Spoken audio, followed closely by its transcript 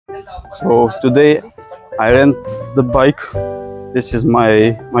So today I rent the bike. This is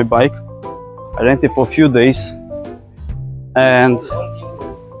my bike. I rent it for a few days, and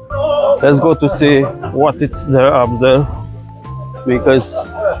let's go to see what it's there up there, because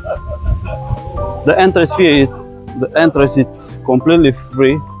the entrance fee, it's completely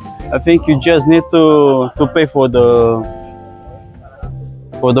free. I think you just need to pay for the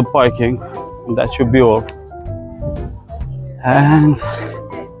parking. That should be all, and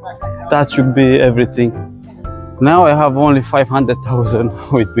that should be everything. Now I have only 500,000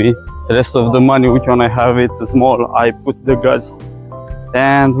 with me. The rest of the money, which one I have, it's small. I put the gas.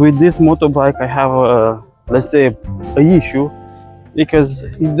 And with this motorbike, I have a, let's say, an issue, because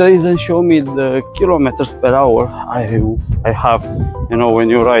it doesn't show me the kilometers per hour I have, you know, when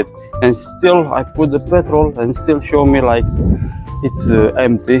you ride. And still, I put the petrol and still show me like it's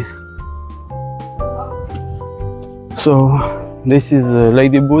empty. So this is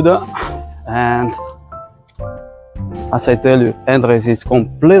Lady Budha, and as I tell you, entrance is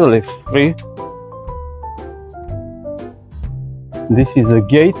completely free. This is a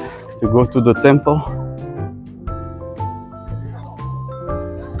gate to go to the temple.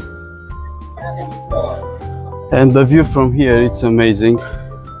 And the view from here, it's amazing.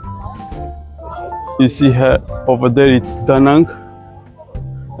 You see over there, it's Danang.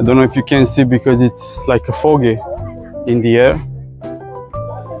 I don't know if you can see because it's like a foggy in the air.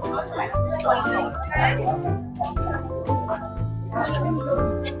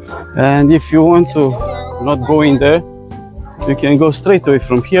 And if you want to not go in there, you can go straight away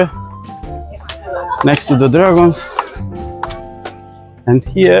from here, next to the dragons. And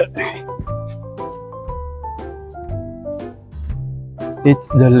here it's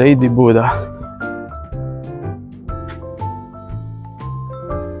the Lady Budha.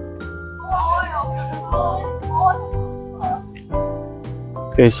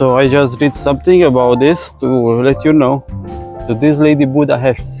 Okay, so I just read something about this to let you know. So this Lady Budha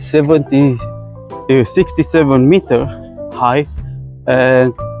has 67 meter high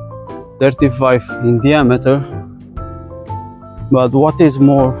and 35 in diameter. But what is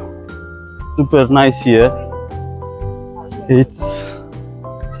more super nice here, it's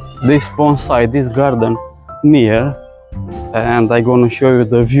this bonsai, this garden near, and I'm gonna show you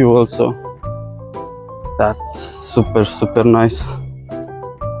the view also. That's super nice.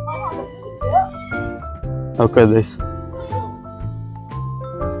 Look at this.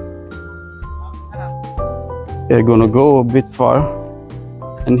 We're gonna go a bit far,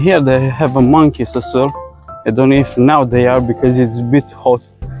 and here they have a monkeys as well. I don't know if now they are, because it's a bit hot,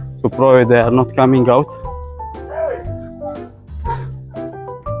 so probably they are not coming out.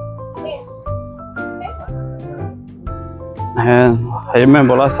 And I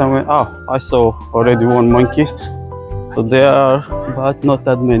remember last time I saw already one monkey, so there are, but not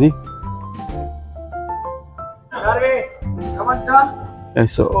that many. Okay,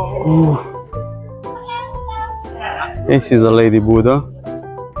 so this is a Lady Budha.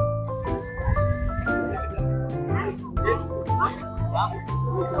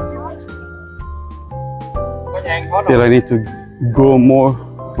 Still, I need to go more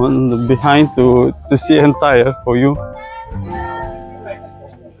on the behind to see entire for you.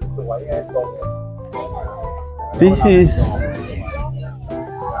 This is,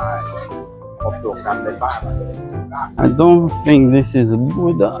 I don't think this is a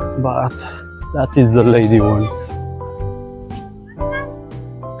Budha, but that is the lady one.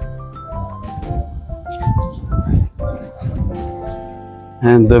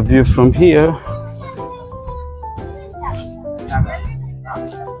 And the view from here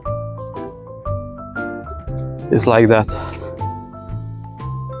is like that.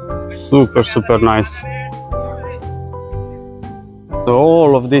 Super nice. So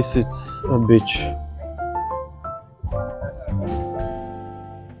all of this, it's a beach.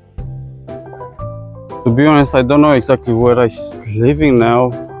 To be honest, I don't know exactly where I'm living now.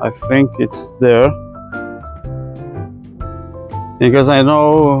 I think it's there, because I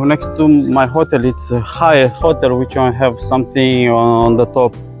know next to my hotel it's a higher hotel, which I have something on the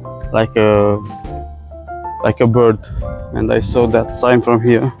top, like a bird, and I saw that sign from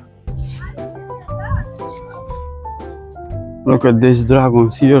here. Look at these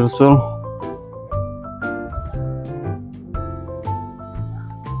dragons here as well.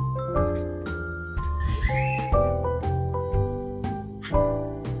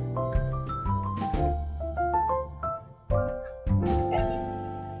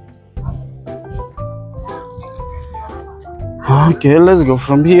 Okay, let's go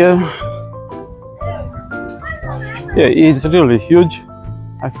from here. Yeah, it's really huge.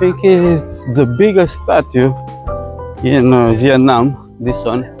 I think it's the biggest statue in Vietnam, this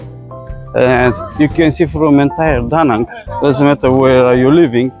one, and you can see from entire Da Nang. Doesn't matter where are you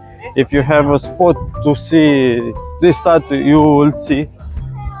living. If you have a spot to see this statue, you will see.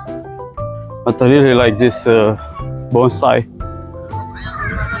 But I really like this bonsai.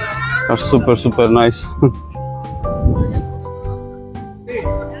 Are super nice.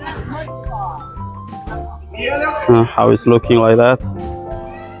 How it's looking like that.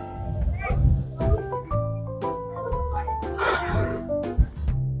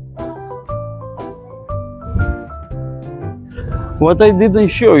 What I didn't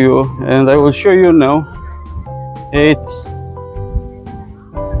show you, and I will show you now, it's,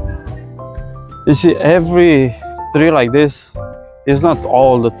 you see, every tree like this is not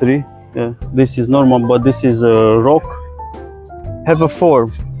all the tree. This is normal, but this is a rock, have a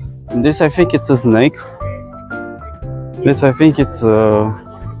form. And this I think it's a snake. This I think it's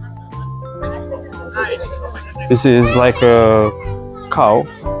this is like a cow,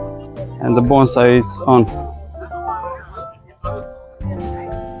 and the bonsai it's on.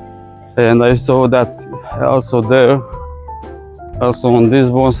 And I saw that also there. Also on this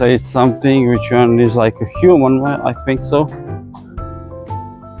bonsai it's something, which one is like a human one, I think so.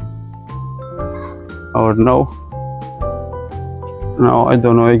 Or no. No, I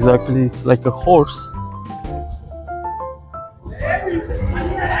don't know exactly. It's like a horse.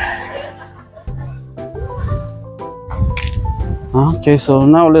 Okay, so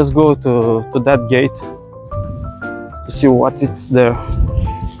now let's go to that gate to see what it's there.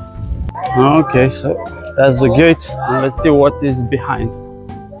 Okay, so that's the gate, and let's see what is behind.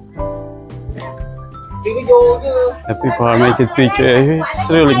 The people are making picture. It's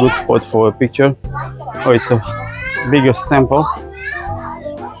a really good spot for a picture. Oh, it's a biggest temple.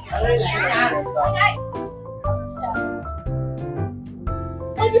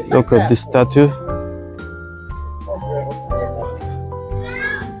 Look at this statue.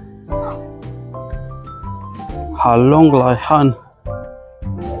 Halong Lai Han.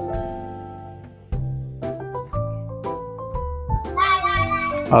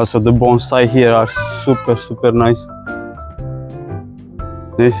 Also the bonsai here are super nice.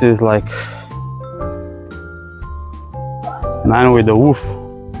 This is like man with a wolf,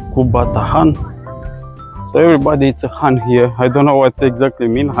 Kubata Han. So everybody, it's a Han here. I don't know what exactly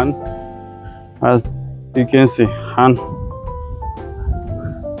mean Han. As you can see, Han.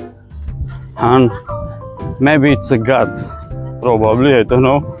 Han. Maybe it's a god. Probably, I don't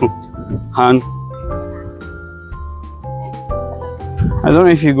know. Han. I don't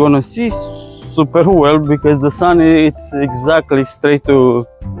know if you're gonna see super well because the sun, it's exactly straight to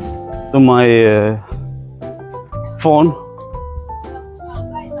my phone.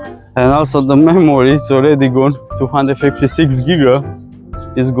 And also the memory is already gone. 256 giga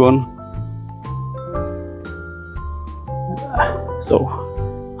is gone. So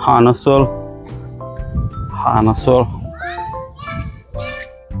Han as well. Han as well.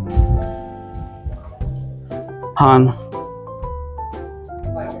 Han.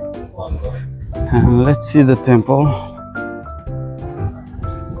 And let's see the temple.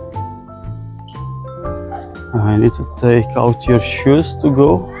 I need to take out your shoes to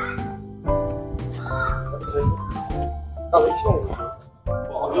go.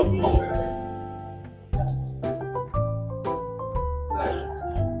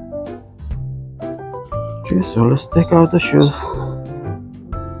 Okay, so let's take out the shoes.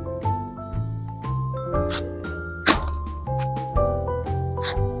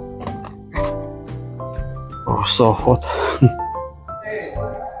 Oh, so hot.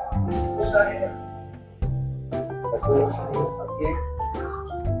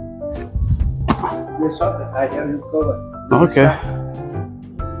 Okay.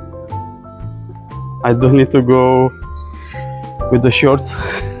 I don't need to go with the shorts.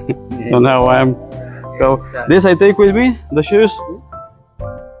 So now I'm go. This I take with me, the shoes.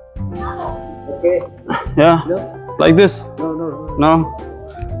 Okay. Yeah. No. Like this. No. No.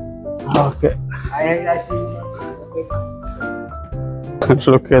 Okay. I see. Okay.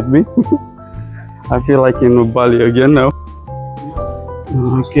 Look at me. I feel like in Bali again now.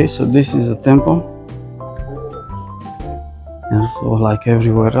 Okay, so this is the temple. And so like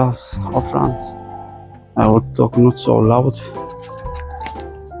everywhere else of France, I will talk not so loud.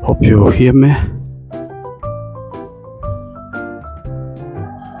 Hope you hear me.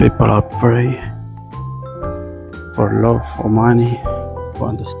 People are praying for love, for money, to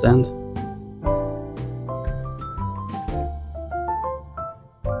understand.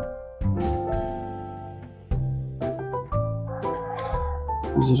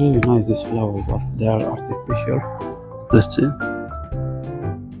 It's really nice, this flower, but they are artificial. Let's see.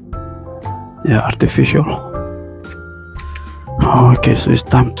 Yeah, artificial. Okay, so it's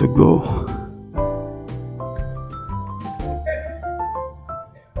time to go.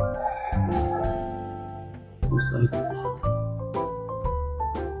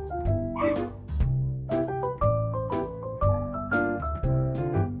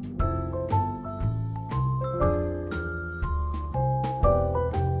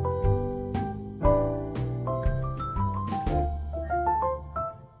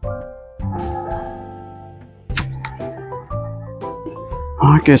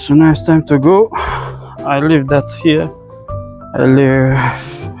 Okay, so now it's time to go. I leave that here.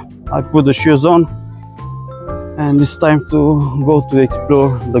 I put the shoes on, and it's time to go to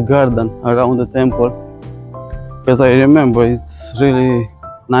explore the garden around the temple, because I remember it's really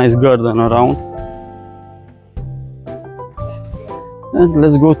nice garden around. And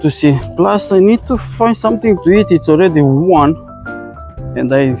let's go to see. Plus I need to find something to eat. It's already 1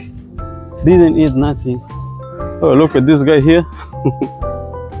 and I didn't eat nothing. Oh, look at this guy here.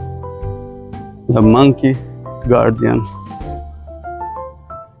 The monkey guardian.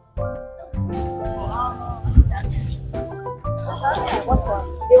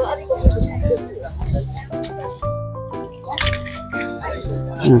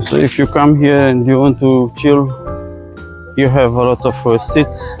 And so if you come here and you want to chill, you have a lot of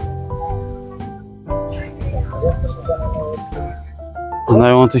seats. And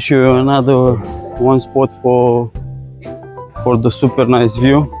I want to show you another one spot for the super nice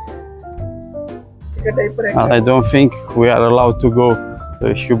view. I don't think we are allowed to go, so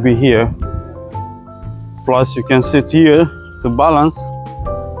it should be here. Plus you can sit here to balance.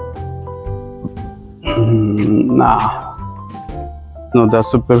 Nah, no,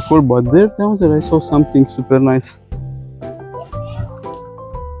 that's super cool, but there down there I saw something super nice.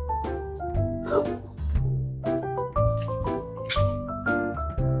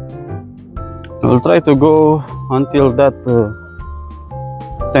 I'll try to go until that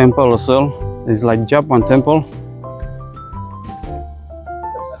temple as well. It's like Japan temple.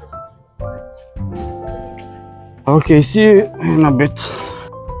 Okay, see you in a bit.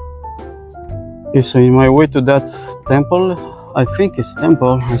 Okay, so in my way to that temple, I think it's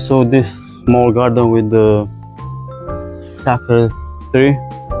temple, I saw this small garden with the sacred tree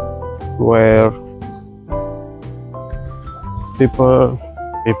where people,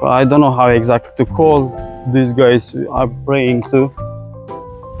 I don't know how exactly to call these guys are praying to.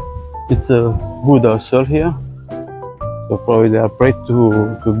 It's a Buddha soul here, so probably they are praying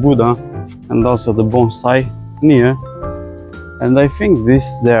to Buddha, and also the bonsai near. And I think they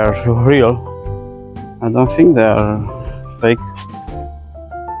are real. I don't think they are fake.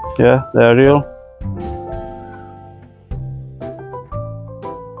 Yeah, they are real.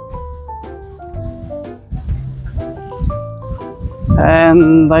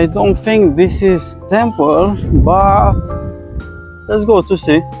 And I don't think this is temple, but let's go to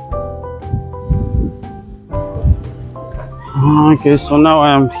see. Okay, so now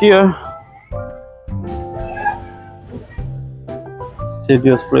I am here.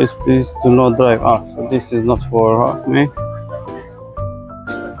 Serious place, please do not drive. Ah, so this is not for me.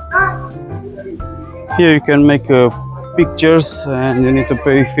 Here you can make pictures, and you need to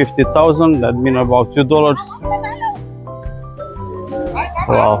pay 50,000. That means about $2.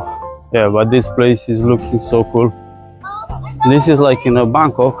 Wow, yeah, but this place is looking so cool. This is like in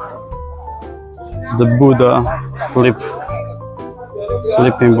Bangkok, the Buddha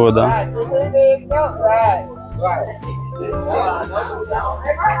sleeping Buddha.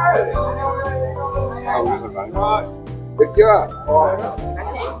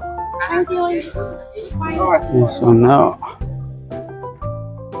 Okay, so now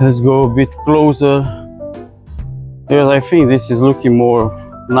let's go a bit closer, because I think this is looking more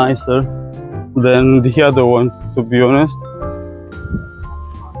nicer than the other one, to be honest.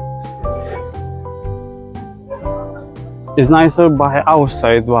 It's nicer by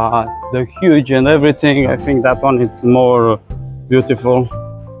outside, but the huge and everything, I think that one is more beautiful.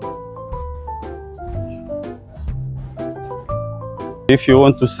 If you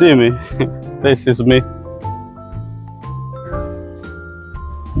want to see me, this is me.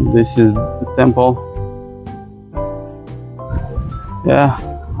 This is the temple. Yeah,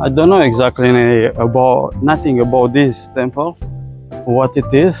 I don't know exactly nothing about this temple, what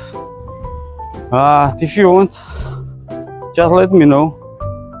it is. If you want, just let me know,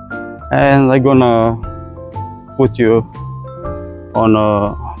 and I'm gonna put you on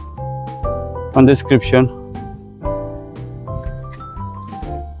description.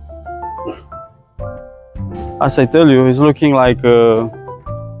 As I tell you, it's looking like a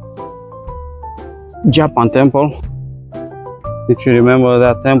Japan temple. If you remember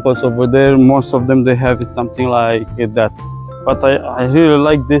that temples over there, most of them they have something like that, but I really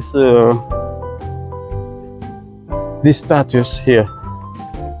like these statues here,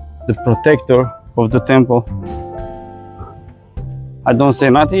 the protector of the temple. I don't say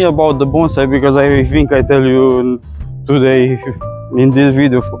nothing about the bonsai because I think I tell you today in this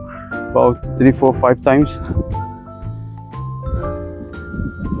video for about 3, 4, 5 times.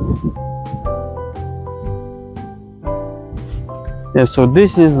 Yeah, so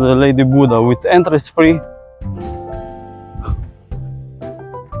this is the Lady Buddha with entrance free.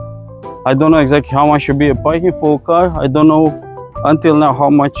 I don't know exactly how much should be a parking for a car. I don't know until now how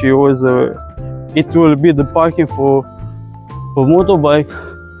much it was. It will be the parking for motorbike.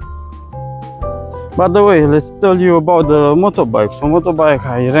 By the way, let's tell you about the motorbike. So motorbike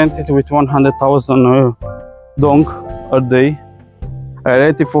I rented with 100,000 dong a day. I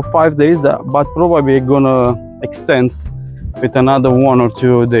rented for 5 days, but probably gonna extend with another 1 or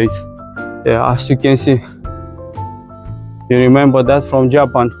 2 days. Yeah, as you can see, you remember that from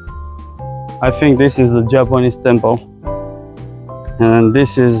Japan. I think this is a Japanese temple, and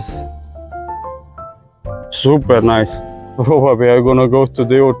this is super nice. Probably I'm gonna go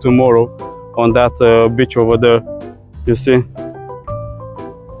today or tomorrow on that beach over there, you see,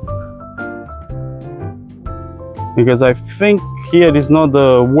 because I think here is not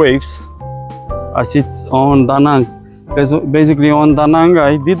the waves as it's on Da Nang. Because basically on Da Nang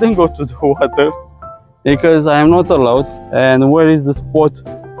I didn't go to the water because I am not allowed. And where is the spot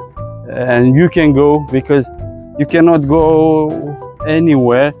and you can go, because you cannot go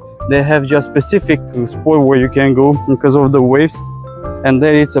anywhere. They have just specific spot where you can go because of the waves, and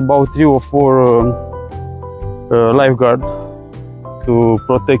there it's about 3 or 4 lifeguard to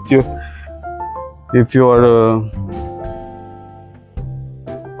protect you if you are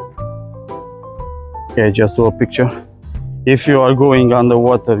okay, just do a picture. If you are going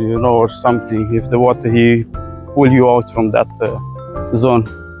underwater, you know, or something, if the water he pull you out from that zone.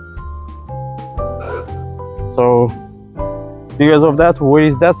 So because of that, where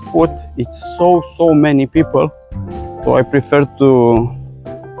is that spot, it's so many people, so I prefer to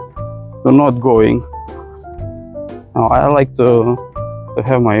not going. Now I like to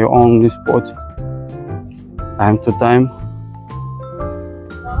have my own spot time to time.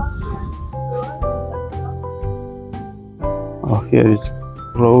 Oh, here is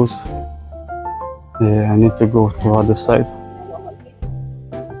closed. Yeah, I need to go to other side.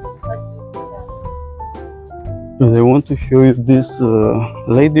 I want to show you this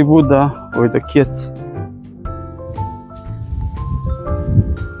Lady Buddha with the kids.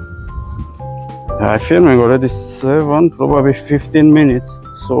 I'm filming already 7, probably 15 minutes.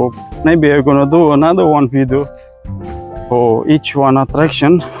 So maybe I'm gonna do another one video for each one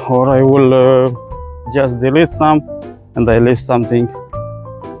attraction, or I will just delete some and I leave something.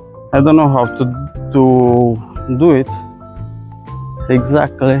 I don't know how to do it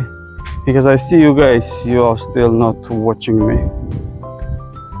exactly, because I see you guys, you are still not watching me.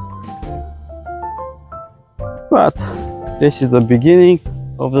 But this is the beginning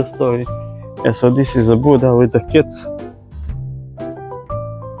of the story. Yeah, so this is a Buddha with the kids.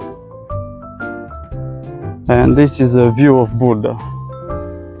 And this is a view of Buddha.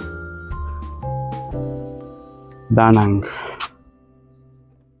 Da Nang.